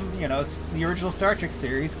shot from, you know, the original Star Trek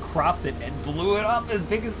series, cropped it, and blew it up as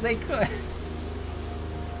big as they could.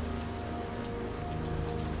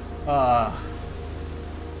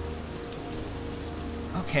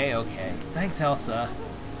 Okay. Thanks, Elsa.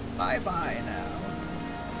 Bye-bye now.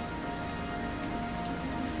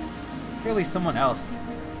 Clearly someone else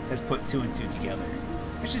has put 2 and 2 together.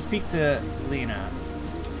 I should speak to Lena.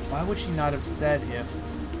 Why would she not have said if...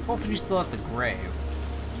 Hopefully she's still at the grave.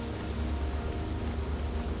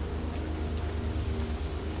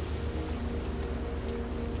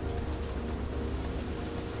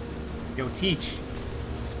 Yo, Teach.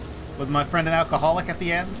 Was my friend an alcoholic at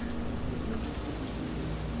the end?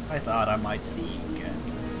 I thought I might see you again.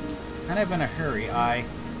 Kind of in a hurry.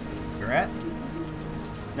 Cigarette?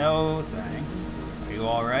 No, thanks. Are you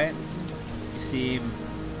alright? You seem...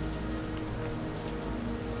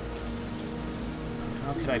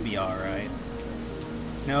 How could I be alright?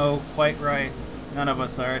 No, quite right. None of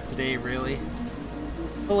us are today, really.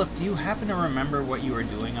 Philip, do you happen to remember what you were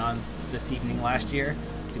doing on this evening last year?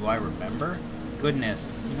 Do I remember? Goodness,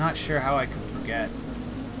 I'm not sure how I could forget.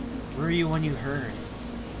 Where were you when you heard?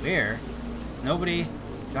 Where? Nobody?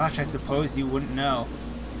 Gosh, I suppose you wouldn't know.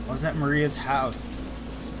 I was at Maria's house.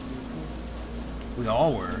 We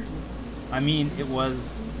all were. I mean, it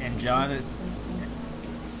was, and Jonas...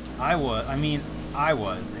 I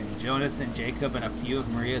was, and Jonas and Jacob and a few of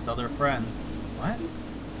Maria's other friends. What?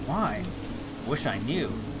 Why? I wish I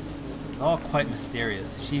knew. It's all quite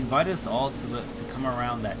mysterious. She invited us all to come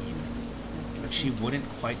around that evening, but she wouldn't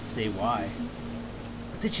quite say why.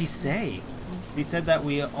 What did she say? She said that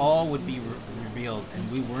we all would be revealed,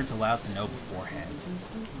 and we weren't allowed to know beforehand.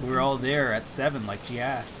 We were all there at 7 like she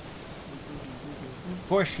asked. Of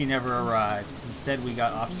course she never arrived. Instead we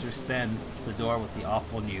got Officer Sten at the door with the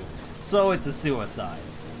awful news. So it's a suicide.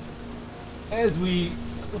 As we...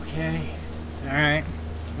 Okay. Alright.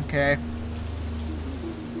 Okay.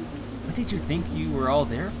 What did you think you were all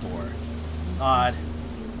there for? Odd.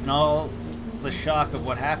 In all the shock of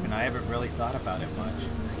what happened, I haven't really thought about it much.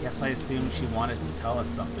 I guess I assumed she wanted to tell us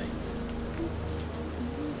something.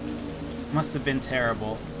 It must have been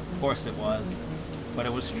terrible. Of course it was. But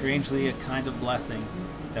it was strangely a kind of blessing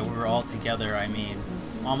that we were all together, I mean.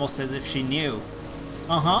 Almost as if she knew.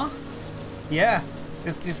 Uh-huh. Yeah.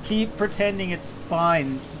 Just keep pretending it's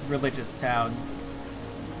fine, religious town.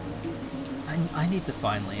 I need to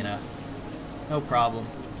find Lena. No problem.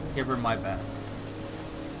 Give her my best.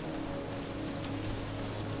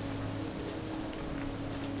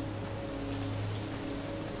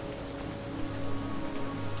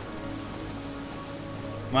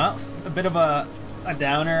 Well, a bit of a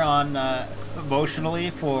downer on emotionally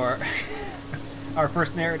for our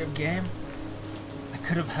first narrative game. I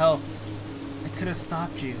could have helped. I could have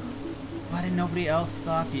stopped you. Why did nobody else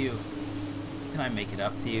stop you? Can I make it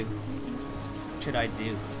up to you? What should I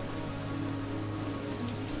do?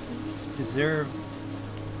 Deserve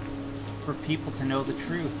for people to know the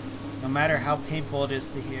truth, no matter how painful it is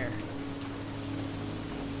to hear.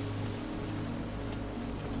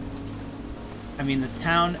 I mean, the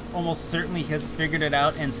town almost certainly has figured it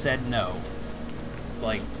out and said no.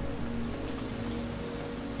 Like,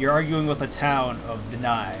 you're arguing with a town of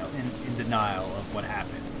denial, in denial of what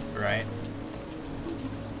happened, right?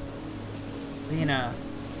 Lena.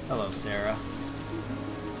 Hello, Sarah.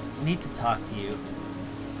 I need to talk to you.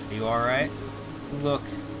 Are you alright? Look,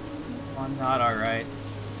 I'm not alright.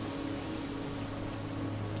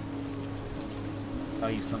 Tell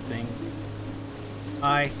you something.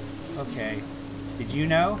 Okay. Did you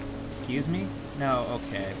know? Excuse me? No,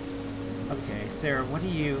 okay. Okay, Sarah, what do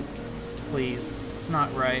you... Please, it's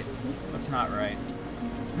not right. It's not right.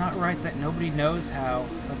 Not right that nobody knows how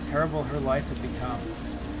terrible her life had become.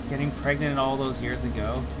 Getting pregnant all those years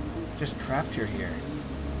ago just trapped her here.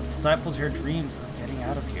 It stifled her dreams of getting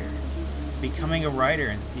out of here. Becoming a writer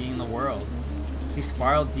and seeing the world. She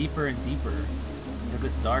spiraled deeper and deeper into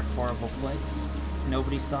this dark, horrible place.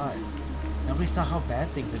 Nobody saw it. Nobody saw how bad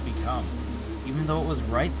things had become. Even though it was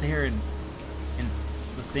right there in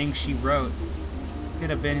the things she wrote. Could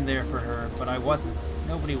have been there for her, but I wasn't.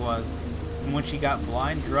 Nobody was. And when she got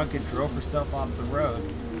blind, drunk, and drove herself off the road,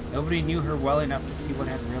 Nobody knew her well enough to see what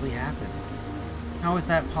had really happened. How is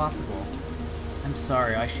that possible? I'm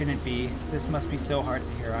sorry, I shouldn't be. This must be so hard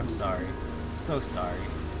to hear. I'm sorry. I'm so sorry.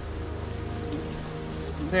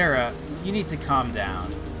 Sarah, you need to calm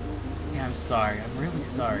down. Yeah, I'm sorry. I'm really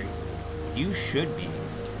sorry. You should be.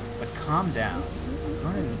 But calm down.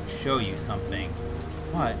 I'm going to show you something.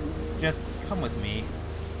 What? Just come with me.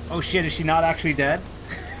 Oh shit, is she not actually dead?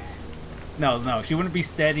 No, she wouldn't be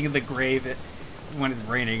standing in the grave when it's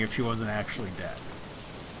raining if she wasn't actually dead.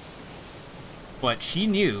 What she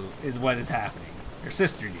knew is what is happening. Her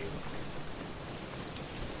sister knew.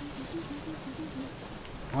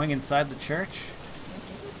 Going inside the church?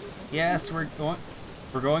 Yes, we're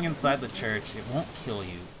going inside the church. It won't kill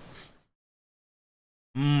you.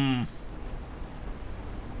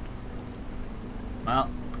 Well,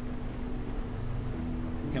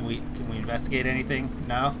 can we investigate anything?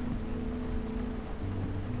 No?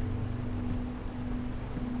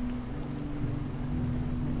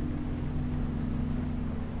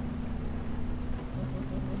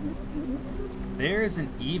 There is an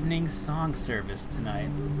evening song service tonight,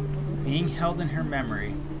 being held in her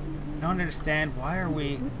memory. I don't understand. Why are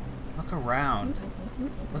we... Look around.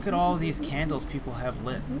 Look at all these candles people have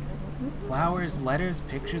lit. Flowers, letters,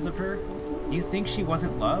 pictures of her. Do you think she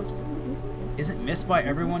wasn't loved? Isn't missed by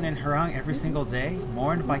everyone in Hurong every single day?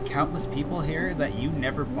 Mourned by countless people here that you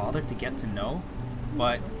never bothered to get to know?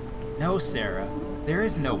 But, no, Sarah. There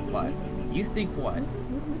is no but. You think what?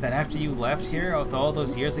 That after you left here all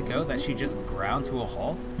those years ago that she just ground to a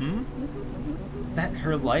halt? That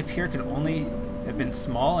her life here could only have been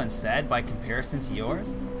small and sad by comparison to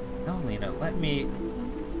yours? No, Lena, let me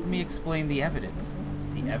explain the evidence.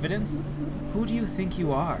 The evidence? Who do you think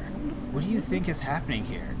you are? What do you think is happening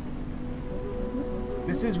here?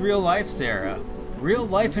 This is real life, Sarah. Real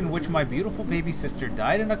life in which my beautiful baby sister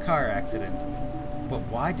died in a car accident. But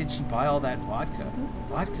why did she buy all that vodka?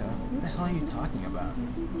 Vodka? What the hell are you talking about?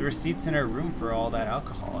 The receipts in her room for all that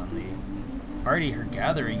alcohol and the party, her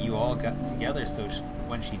gathering you all got together so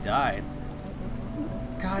when she died.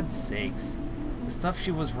 God's sakes. The stuff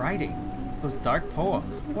she was writing. Those dark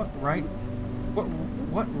poems. What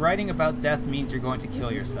writing about death means you're going to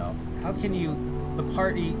kill yourself? How can you... The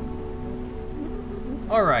party...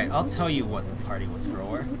 Alright, I'll tell you what the party was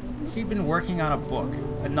for. She'd been working on a book.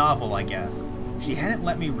 A novel, I guess. She hadn't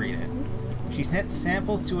let me read it. She sent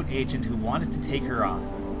samples to an agent who wanted to take her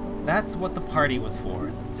on. That's what the party was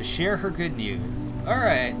for. To share her good news.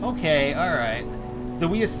 Alright, okay, alright. So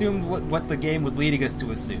we assumed what the game was leading us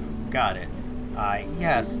to assume. Got it.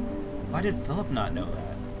 Yes. Why did Philip not know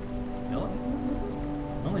that? Philip?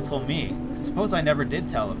 He only told me. I suppose I never did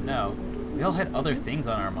tell him, no. We all had other things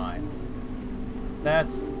on our minds.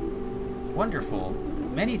 That's... wonderful.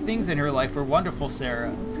 Many things in her life were wonderful,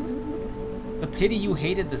 Sarah. The pity you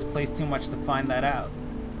hated this place too much to find that out.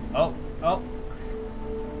 Oh.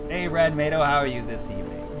 Hey, Radmato, how are you this evening?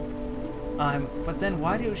 But then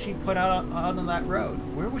why did she put out on that road?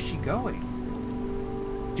 Where was she going?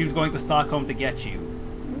 She was going to Stockholm to get you.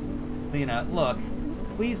 Lena, look,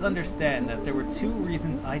 please understand that there were two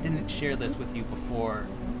reasons I didn't share this with you before.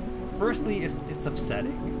 Firstly, it's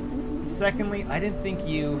upsetting. And secondly, I didn't think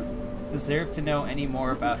you deserved to know any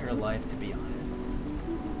more about her life, to be honest.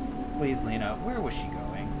 Please, Lena, where was she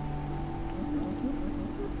going?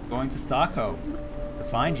 Going to Stockholm. To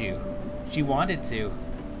find you. She wanted to.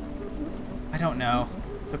 I don't know.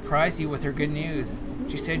 Surprise you with her good news.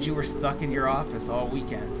 She said you were stuck in your office all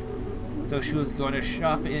weekend. So she was going to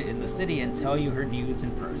shop in the city and tell you her news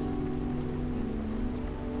in person.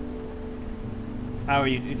 How are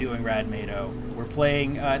you doing, Radmato? We're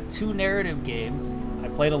playing 2 narrative games. I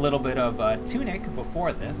played a little bit of Tunic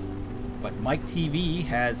before this, but Mike TV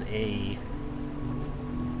has a...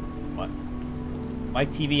 What?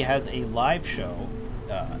 Mike TV has a live show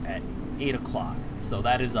at 8 o'clock, so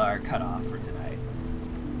that is our cutoff for tonight.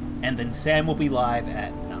 And then Sam will be live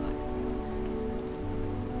at 9.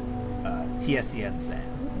 TSCN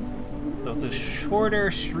Sam. So it's a shorter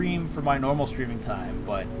stream for my normal streaming time,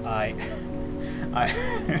 but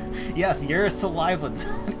yes, you're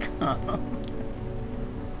saliva.com.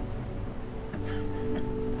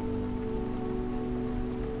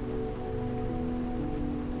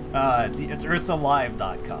 It's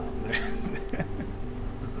ursalive.com.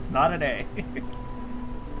 It's not an A.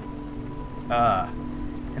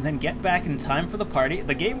 And then get back in time for the party.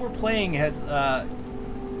 The game we're playing has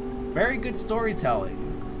very good storytelling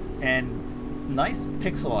and nice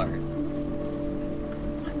pixel art.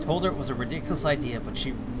 I told her it was a ridiculous idea, but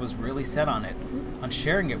she was really set on it, on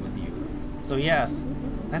sharing it with you. So yes,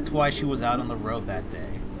 that's why she was out on the road that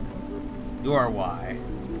day. You are why.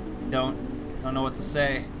 Don't don't know what to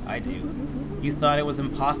say. I do. You thought it was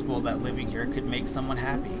impossible that living here could make someone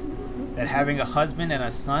happy. That having a husband and a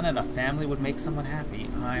son and a family would make someone happy.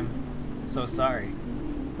 I'm so sorry.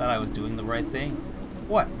 Thought I was doing the right thing.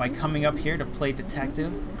 What, by coming up here to play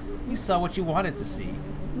detective? You saw what you wanted to see.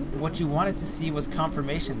 What you wanted to see was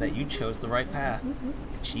confirmation that you chose the right path.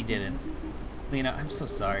 But she didn't. Lena, I'm so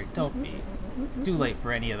sorry. Don't be. It's too late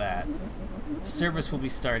for any of that. The service will be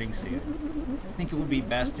starting soon. I think it would be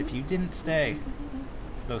best if you didn't stay.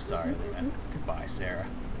 So sorry, Lena. Goodbye, Sarah.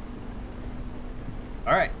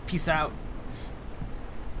 Alright, peace out.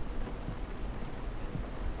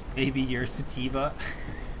 Maybe you're sativa?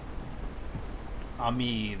 I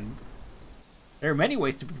mean, there are many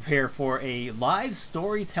ways to prepare for a live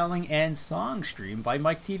storytelling and song stream by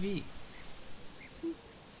Mike TV.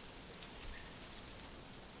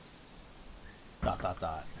 Dot dot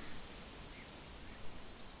dot.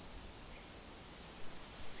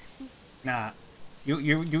 Nah. You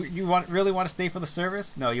really want to stay for the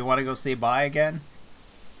service? No, you want to go say bye again?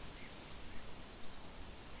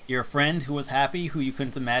 Your friend who was happy, who you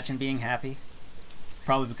couldn't imagine being happy?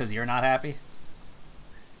 Probably because you're not happy?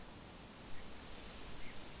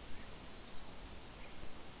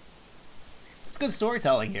 It's good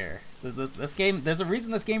storytelling here. This game, there's a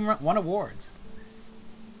reason this game won awards.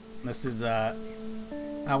 This is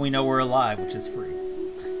how we know we're alive, which is free.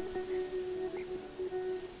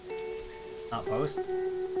 Not post.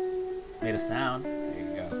 Made a sound. There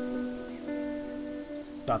you go.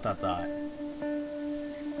 Dot dot dot.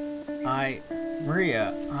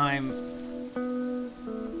 Maria, I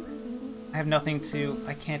have nothing to,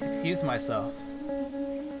 I can't excuse myself.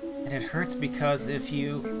 And it hurts because if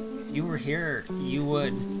you were here, you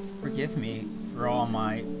would forgive me for all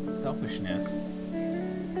my selfishness,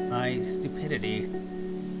 my stupidity.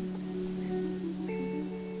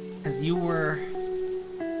 Because you were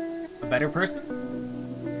a better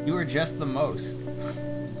person? You were just the most.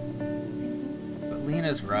 But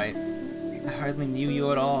Lena's right. I hardly knew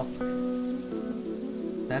you at all.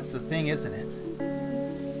 That's the thing, isn't it?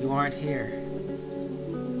 You aren't here.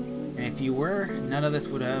 And if you were, none of this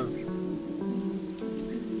would have...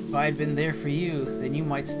 If I'd been there for you, then you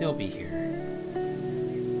might still be here.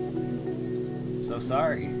 I'm so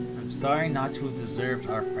sorry. I'm sorry not to have deserved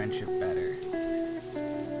our friendship better.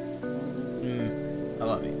 I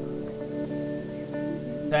love you.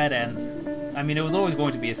 Sad end. I mean, it was always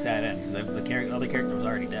going to be a sad end. The other character was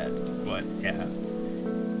already dead. But, yeah.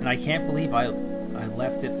 And I can't believe I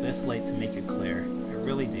left it this late to make it clear. I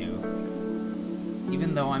really do.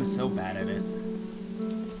 Even though I'm so bad at it.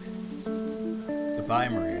 Goodbye,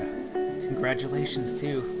 Maria. Congratulations,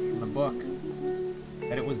 too, on the book.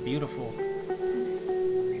 That it was beautiful.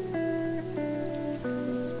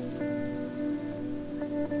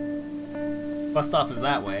 Bus stop is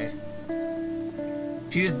that way.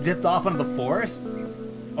 She just dipped off into the forest?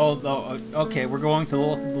 Oh, okay, we're going to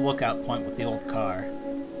the lookout point with the old car.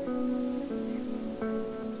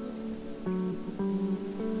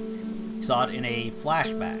 Saw it in a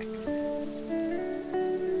flashback.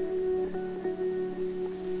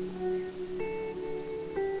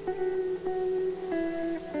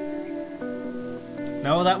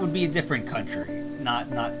 No, that would be a different country, not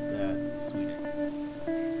Sweden.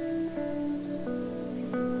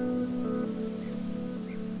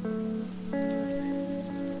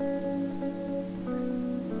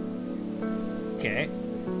 Okay.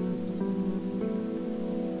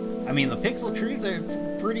 I mean, the pixel trees are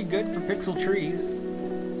pretty good for pixel trees.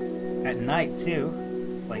 At night, too.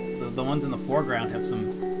 Like, the ones in the foreground have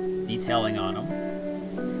some detailing on them.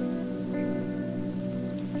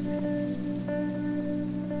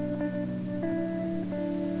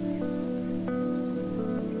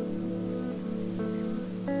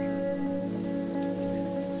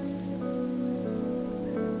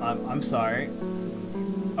 I'm sorry.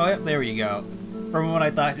 Oh, yep, there you go. From when I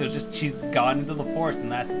thought it was just she's gone into the forest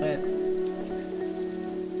and that's it.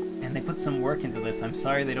 And they put some work into this. I'm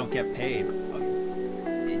sorry they don't get paid.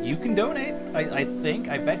 You can donate, I think.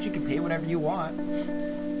 I bet you can pay whatever you want.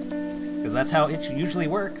 Because that's how it usually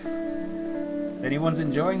works. If anyone's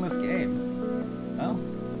enjoying this game, well.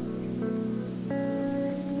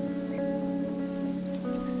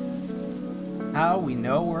 How we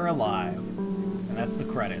know we're alive. And that's the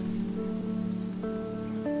credits.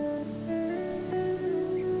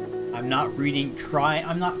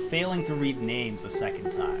 I'm not failing to read names a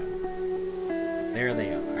second time. There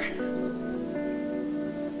they are.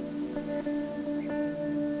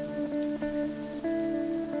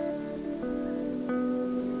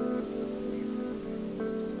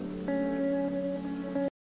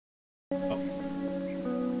 Oh.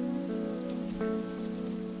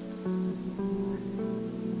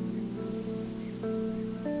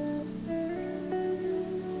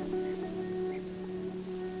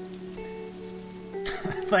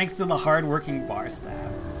 Thanks to the hard-working bar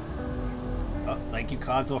staff. Oh, thank you,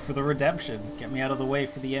 Console, for the redemption. Get me out of the way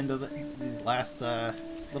for the end of the last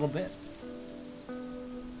little bit.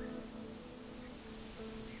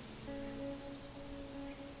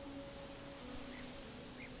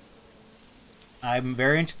 I'm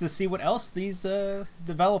very interested to see what else these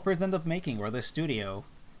developers end up making, or the studio.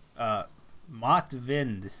 Mott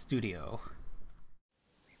Vind Studio.